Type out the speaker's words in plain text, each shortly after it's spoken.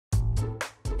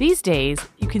These days,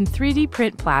 you can 3D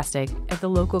print plastic at the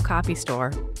local copy store.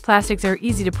 Plastics are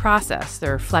easy to process.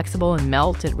 They're flexible and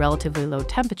melt at relatively low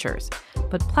temperatures.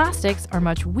 But plastics are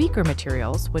much weaker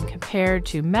materials when compared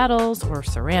to metals or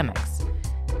ceramics.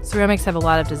 Ceramics have a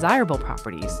lot of desirable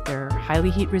properties. They're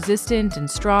highly heat resistant and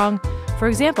strong. For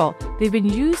example, they've been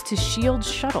used to shield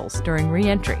shuttles during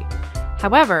re-entry.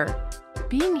 However,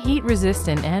 being heat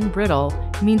resistant and brittle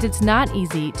means it's not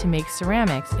easy to make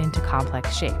ceramics into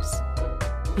complex shapes.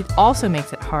 It also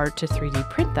makes it hard to 3D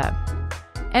print them.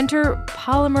 Enter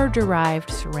polymer-derived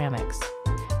ceramics.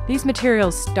 These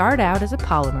materials start out as a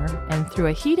polymer and through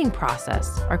a heating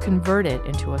process are converted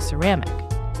into a ceramic.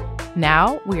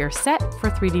 Now we are set for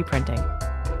 3D printing.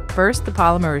 First, the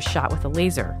polymer is shot with a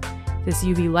laser. This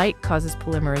UV light causes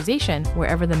polymerization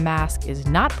wherever the mask is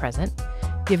not present,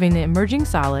 giving the emerging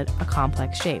solid a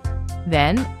complex shape.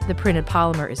 Then, the printed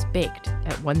polymer is baked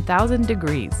at 1,000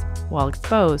 degrees while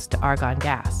exposed to argon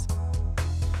gas.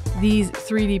 These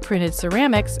 3D printed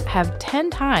ceramics have 10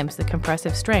 times the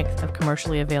compressive strength of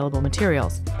commercially available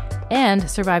materials and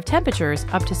survive temperatures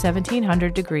up to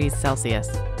 1,700 degrees Celsius.